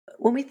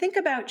 when we think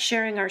about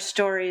sharing our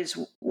stories,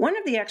 one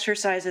of the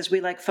exercises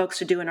we like folks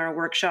to do in our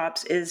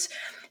workshops is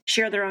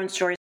share their own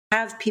stories,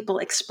 have people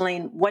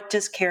explain what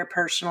does care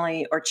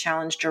personally or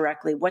challenge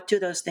directly, what do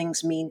those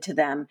things mean to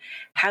them,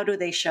 how do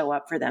they show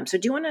up for them. So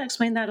do you want to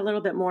explain that a little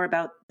bit more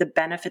about the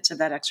benefits of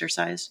that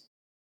exercise?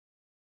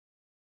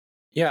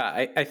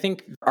 Yeah, I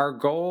think our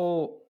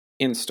goal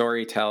in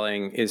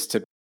storytelling is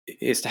to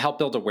help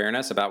build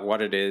awareness about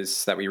what it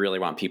is that we really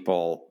want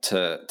people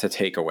to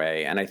take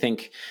away. And I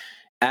think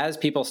as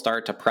people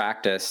start to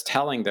practice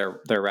telling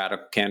their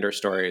radical candor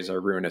stories, or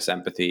ruinous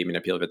empathy,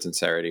 manipulative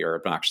sincerity, or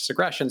obnoxious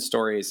aggression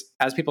stories,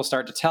 as people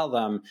start to tell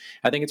them,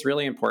 I think it's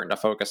really important to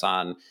focus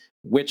on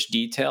which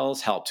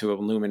details help to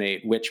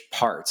illuminate which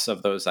parts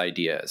of those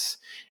ideas.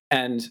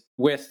 And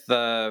with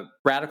the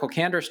radical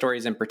candor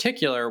stories in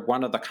particular,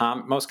 one of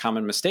the most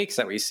common mistakes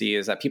that we see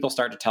is that people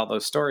start to tell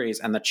those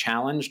stories and the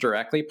challenge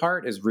directly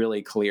part is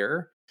really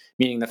clear,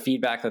 meaning the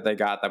feedback that they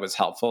got that was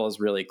helpful is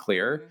really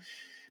clear. Mhm.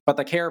 But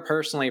the care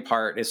personally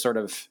part is sort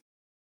of,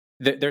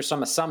 there's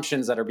some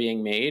assumptions that are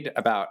being made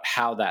about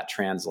how that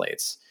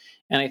translates.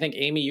 And I think,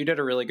 Amy, you did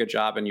a really good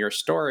job in your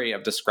story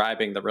of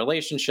describing the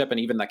relationship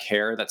and even the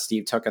care that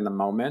Steve took in the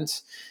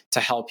moment to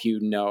help you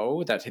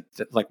know that,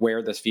 like,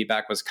 where this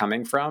feedback was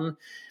coming from.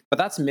 But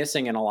that's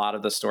missing in a lot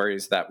of the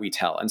stories that we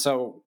tell. And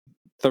so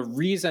the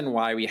reason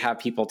why we have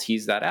people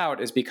tease that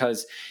out is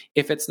because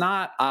if it's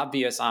not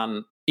obvious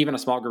on even a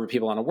small group of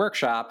people in a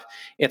workshop,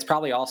 it's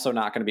probably also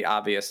not going to be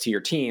obvious to your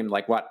team,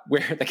 like where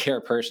the care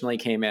personally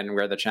came in,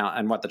 where the challenge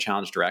and what the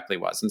challenge directly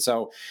was. And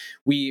so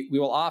we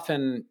will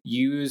often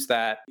use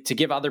that to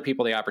give other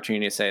people the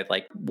opportunity to say,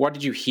 like, what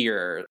did you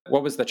hear?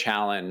 What was the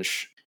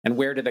challenge? And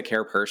where did the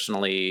care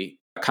personally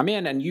come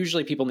in, and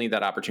usually people need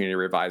that opportunity to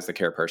revise the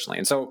care personally.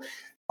 And so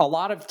a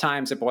lot of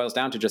times it boils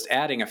down to just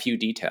adding a few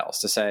details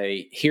to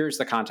say, here's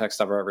the context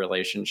of our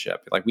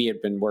relationship. Like, we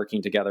had been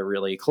working together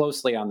really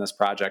closely on this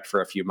project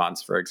for a few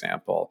months, for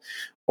example.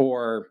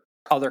 Or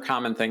other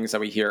common things that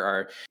we hear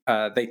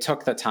are, they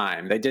took the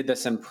time. They did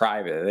this in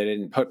private. They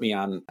didn't put me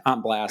on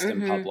blast in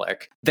Mm-hmm.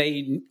 public.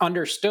 They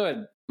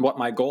understood what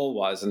my goal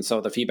was. And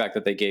so the feedback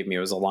that they gave me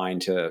was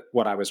aligned to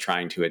what I was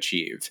trying to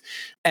achieve.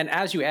 And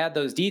as you add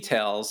those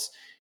details,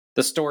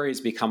 the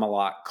stories become a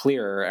lot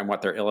clearer, and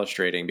what they're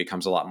illustrating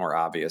becomes a lot more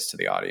obvious to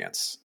the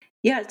audience.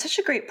 Yeah, it's such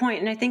a great point.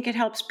 And I think it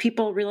helps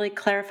people really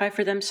clarify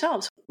for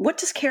themselves, what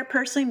does care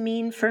personally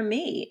mean for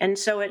me? And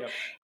so it Yep.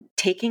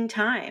 taking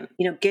time,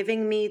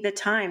 giving me the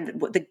time,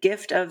 the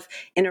gift of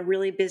in a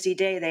really busy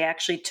day, they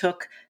actually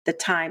took the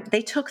time,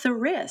 they took the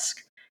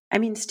risk. I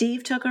mean,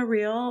 Steve took a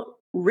real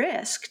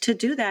risk to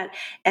do that.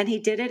 And he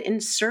did it in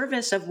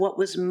service of what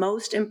was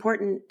most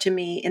important to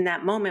me in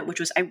that moment, which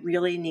was I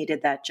really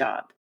needed that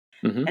job.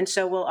 Hmm. And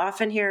so we'll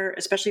often hear,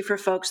 especially for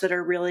folks that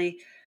are really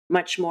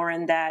much more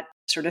in that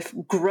sort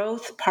of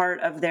growth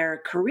part of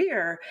their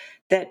career,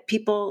 that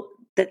people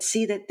that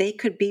see that they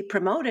could be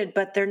promoted,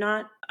 but they're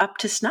not up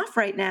to snuff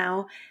right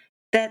now,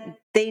 that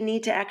they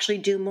need to actually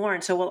do more.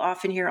 And so we'll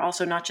often hear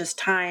also not just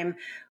time,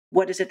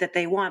 what is it that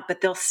they want,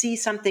 but they'll see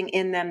something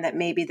in them that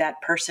maybe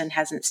that person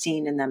hasn't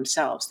seen in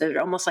themselves.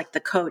 They're almost like the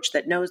coach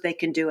that knows they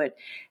can do it,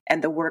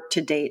 and the work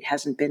to date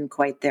hasn't been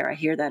quite there. I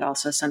hear that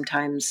also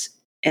sometimes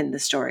in the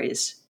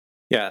stories.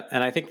 Yeah,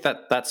 and I think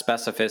that that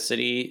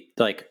specificity,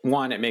 like,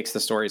 one, it makes the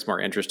stories more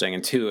interesting,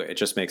 and two, it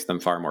just makes them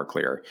far more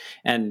clear.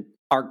 And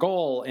our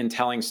goal in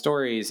telling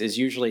stories is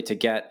usually to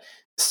get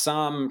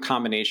some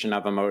combination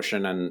of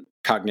emotion and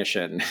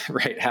cognition,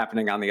 right,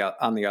 happening on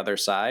the other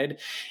side.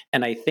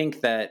 And I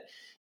think that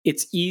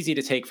it's easy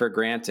to take for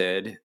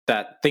granted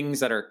that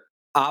things that are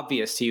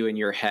obvious to you in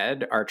your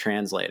head are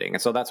translating.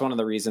 And so that's one of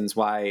the reasons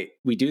why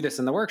we do this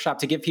in the workshop,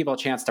 to give people a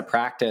chance to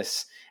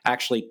practice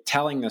actually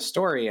telling the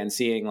story and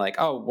seeing, like,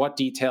 oh, what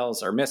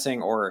details are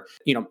missing, or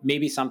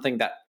maybe something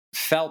that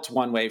felt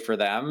one way for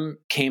them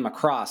came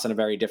across in a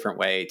very different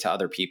way to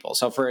other people.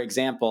 So for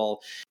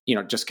example,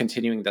 just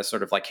continuing this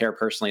sort of like, hair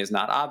personally is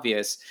not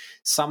obvious,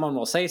 someone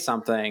will say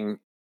something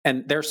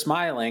and they're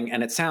smiling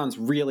and it sounds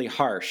really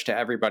harsh to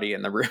everybody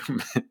in the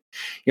room.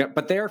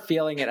 But they're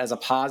feeling it as a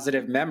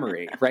positive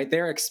memory, right?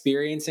 They're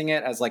experiencing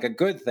it as like a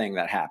good thing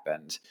that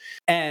happened.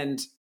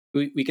 And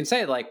we can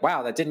say, like,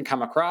 wow, that didn't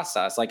come across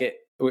us. Like, it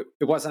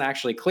wasn't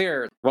actually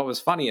clear what was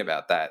funny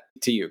about that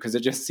to you, because it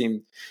just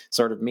seemed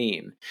sort of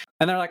mean.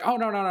 And they're like, oh,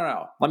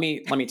 no. Let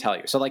me tell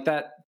you. So like,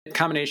 that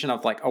combination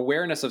of like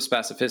awareness of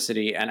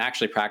specificity and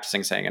actually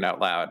practicing saying it out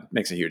loud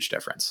makes a huge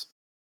difference.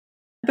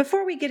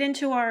 Before we get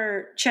into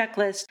our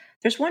checklist,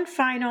 there's one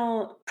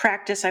final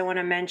practice I want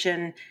to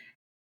mention,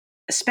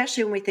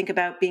 especially when we think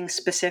about being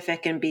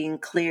specific and being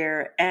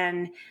clear.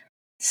 And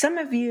some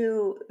of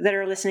you that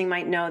are listening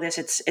might know this.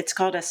 It's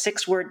called a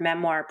 6-word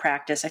memoir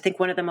practice. I think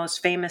one of the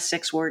most famous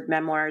 6-word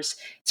memoirs.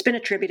 It's been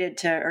attributed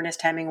to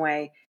Ernest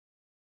Hemingway.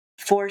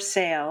 For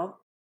sale,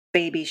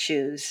 baby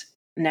shoes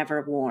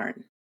never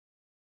worn.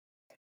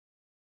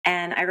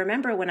 And I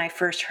remember when I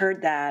first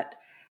heard that,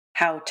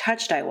 how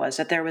touched I was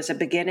that there was a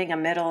beginning, a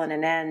middle, and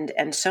an end,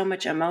 and so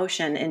much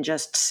emotion in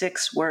just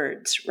 6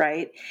 words,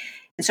 right?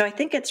 And so I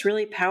think it's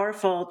really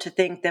powerful to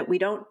think that we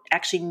don't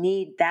actually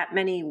need that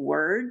many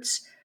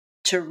words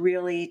to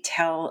really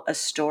tell a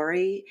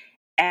story.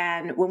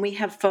 And when we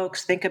have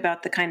folks think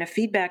about the kind of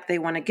feedback they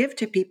want to give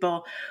to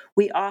people,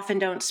 we often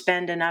don't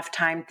spend enough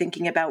time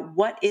thinking about,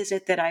 what is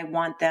it that I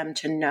want them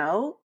to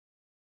know?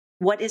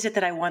 What is it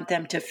that I want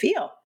them to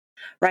feel?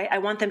 Right? I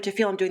want them to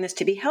feel I'm doing this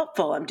to be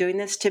helpful. I'm doing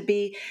this to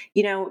be,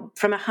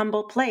 from a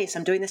humble place.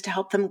 I'm doing this to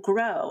help them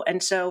grow.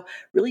 And so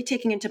really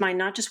taking into mind,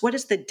 not just what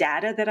is the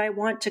data that I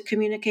want to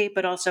communicate,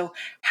 but also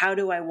how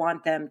do I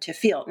want them to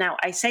feel? Now,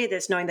 I say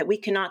this knowing that we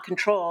cannot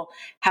control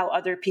how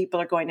other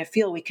people are going to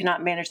feel. We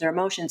cannot manage their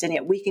emotions. And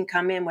yet we can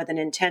come in with an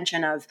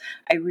intention of,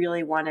 I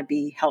really want to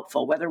be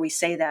helpful, whether we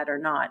say that or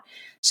not.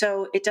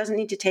 So it doesn't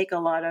need to take a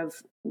lot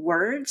of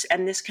words.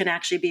 And this can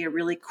actually be a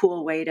really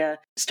cool way to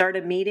start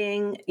a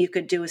meeting. You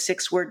could do a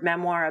 6-word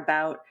memoir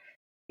about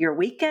your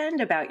weekend,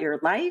 about your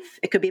life.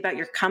 It could be about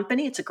your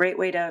company. It's a great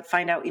way to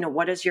find out,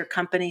 what does your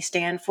company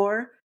stand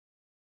for?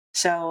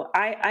 So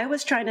I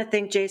was trying to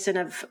think, Jason,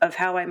 of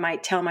how I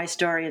might tell my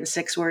story in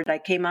 6 words. I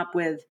came up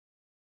with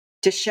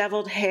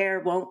disheveled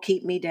hair won't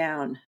keep me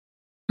down.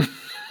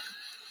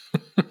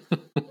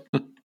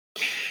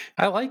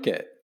 I like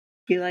it.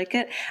 You like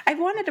it? I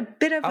wanted a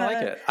bit of I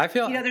like a, it. I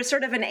feel, there's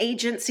sort of an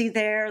agency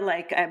there,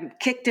 like I'm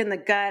kicked in the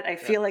gut. I yeah,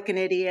 feel like an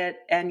idiot,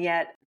 and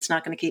yet it's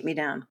not going to keep me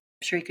down. I'm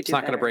sure you could it's do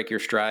not going to better. break your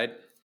stride.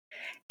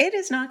 It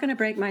is not going to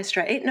break my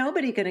stride. Ain't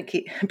nobody going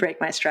to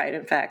break my stride,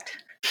 in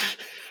fact.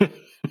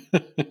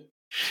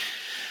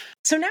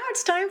 So now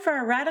it's time for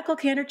our Radical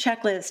Candor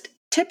checklist.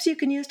 Tips you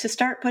can use to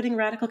start putting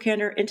Radical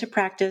Candor into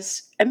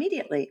practice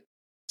immediately.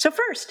 So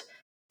first,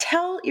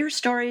 tell your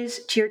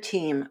stories to your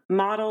team.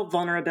 Model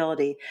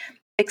vulnerability.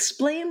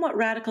 Explain what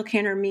Radical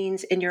Candor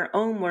means in your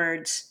own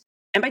words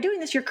And by doing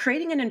this, you're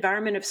creating an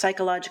environment of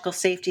psychological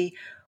safety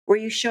where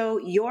you show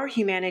your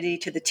humanity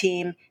to the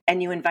team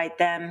and you invite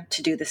them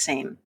to do the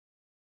same.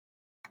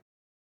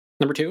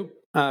 Number two,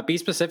 be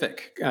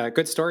specific.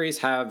 Good stories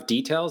have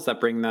details that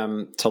bring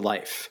them to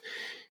life.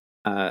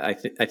 I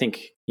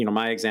think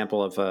my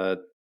example of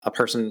a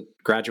person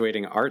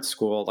graduating art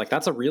school, like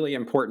that's a really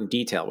important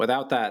detail.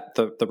 Without that,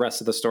 the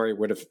rest of the story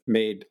would have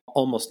made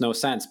almost no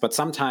sense. But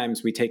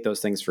sometimes we take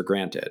those things for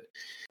granted.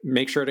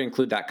 Make sure to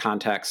include that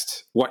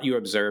context, what you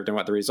observed and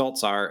what the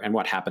results are, and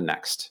what happened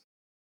next.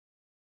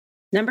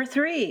 Number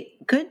three,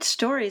 good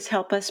stories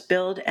help us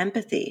build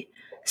empathy.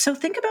 So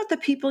think about the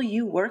people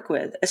you work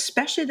with,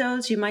 especially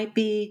those you might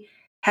be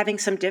having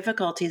some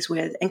difficulties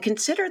with, and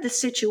consider the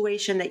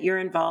situation that you're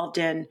involved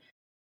in.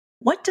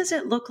 What does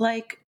it look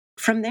like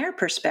from their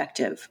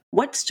perspective?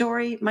 What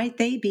story might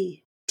they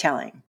be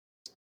telling?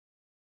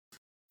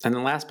 And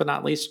then last but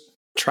not least,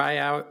 try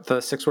out the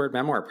 6-word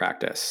memoir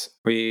practice.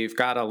 We've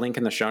got a link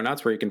in the show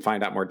notes where you can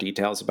find out more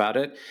details about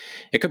it.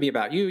 It could be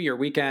about you, your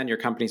weekend, your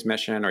company's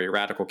mission, or your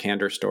radical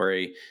candor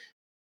story,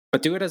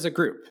 but do it as a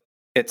group.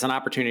 It's an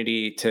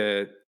opportunity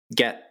to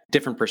get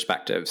different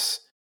perspectives.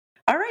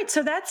 All right,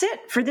 so that's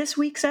it for this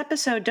week's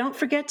episode. Don't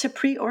forget to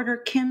pre-order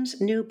Kim's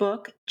new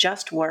book,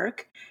 Just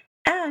Work,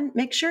 and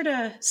make sure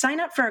to sign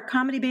up for our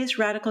comedy-based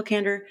Radical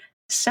Candor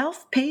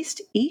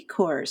self-paced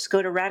e-course.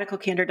 Go to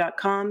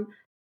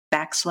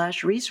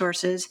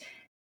radicalcandor.com/resources,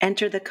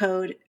 enter the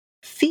code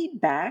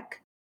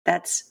feedback,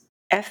 that's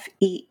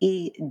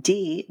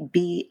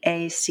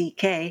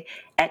FEEDBACK,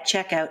 at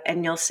checkout,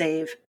 and you'll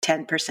save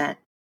 10%.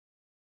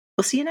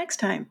 We'll see you next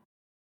time.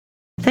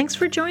 Thanks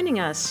for joining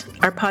us.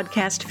 Our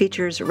podcast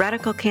features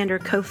Radical Candor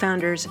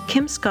co-founders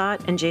Kim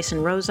Scott and Jason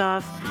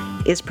Rosoff,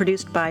 is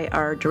produced by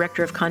our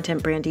Director of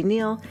Content, Brandy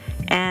Neal,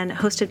 and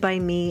hosted by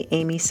me,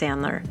 Amy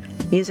Sandler.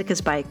 Music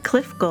is by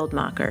Cliff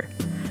Goldmacher.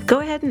 Go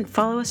ahead and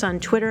follow us on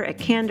Twitter at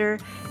Candor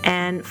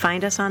and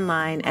find us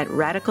online at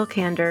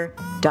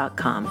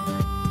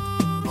radicalcandor.com.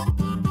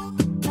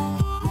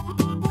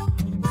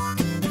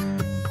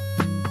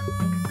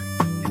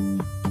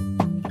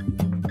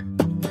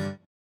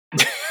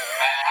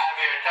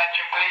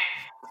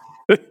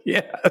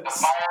 Yes. The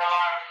fire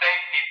alarm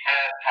safety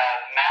test has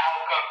now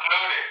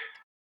concluded.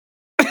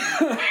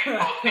 Please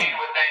proceed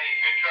with any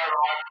future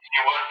alarms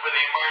you want for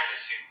the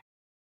emergency.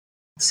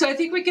 So I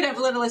think we could have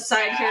a little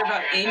aside here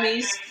about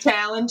Amy's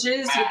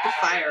challenges with the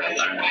fire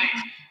alarm.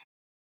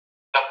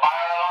 The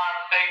fire alarm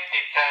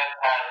safety test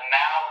has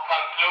now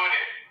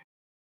concluded.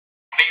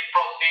 Please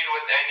proceed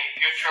with any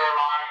future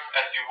alarms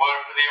as you would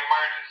for the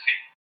emergency.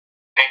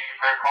 Thank you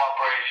for your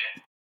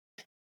cooperation.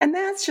 And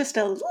that's just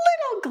a little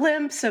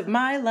glimpse of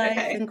my life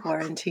in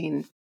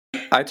quarantine.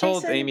 I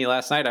told Jason, Amy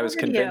last night I was over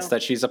to convinced you.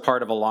 that she's a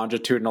part of a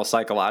longitudinal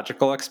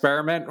psychological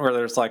experiment where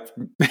there's like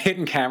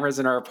hidden cameras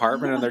in her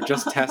apartment and they're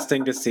just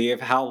testing to see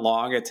if how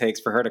long it takes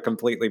for her to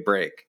completely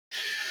break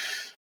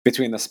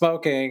between the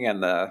smoking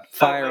and the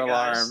fire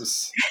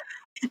alarms.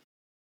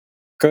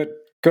 Good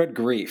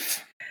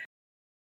grief.